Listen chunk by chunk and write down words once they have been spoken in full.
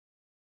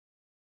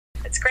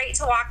It's great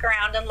to walk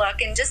around and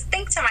look and just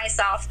think to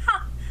myself,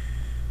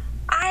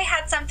 I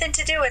had something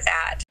to do with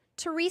that.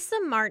 Teresa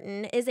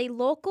Martin is a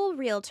local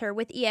realtor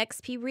with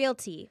eXp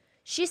Realty.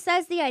 She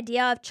says the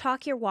idea of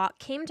Chalk Your Walk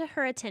came to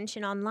her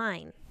attention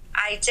online.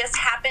 I just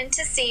happened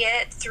to see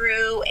it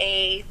through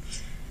a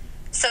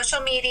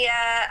social media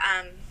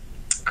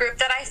group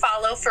that I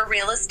follow for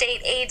real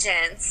estate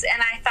agents,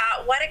 and I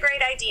thought, what a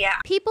great idea.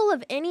 People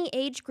of any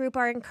age group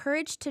are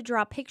encouraged to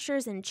draw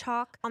pictures in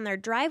chalk on their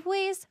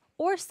driveways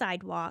or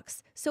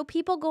sidewalks, so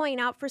people going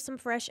out for some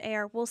fresh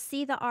air will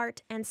see the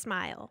art and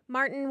smile.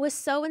 Martin was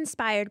so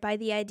inspired by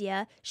the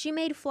idea, she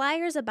made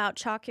flyers about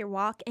Chalk Your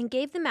Walk and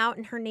gave them out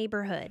in her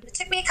neighborhood. It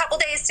took me a couple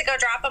days to go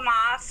drop them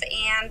off,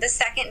 and the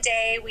second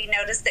day we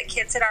noticed that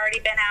kids had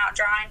already been out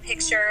drawing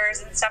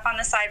pictures and stuff on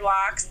the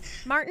sidewalks.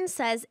 Martin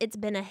says it's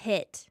been a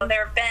hit.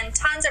 There have been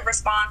tons of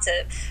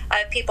responses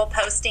of people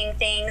posting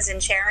things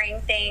and sharing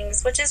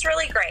things, which is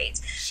really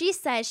great. She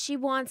says she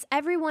wants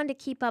everyone to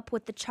keep up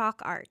with the chalk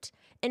art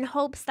in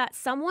hopes that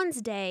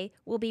someone's day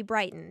will be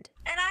brightened.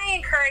 And I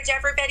encourage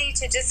everybody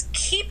to just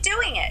keep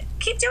doing it.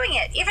 Keep doing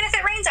it. Even if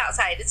it rains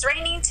outside. It's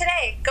raining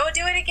today. Go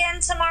do it again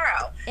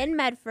tomorrow. In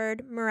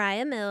Medford,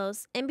 Mariah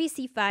Mills,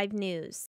 NBC5 News.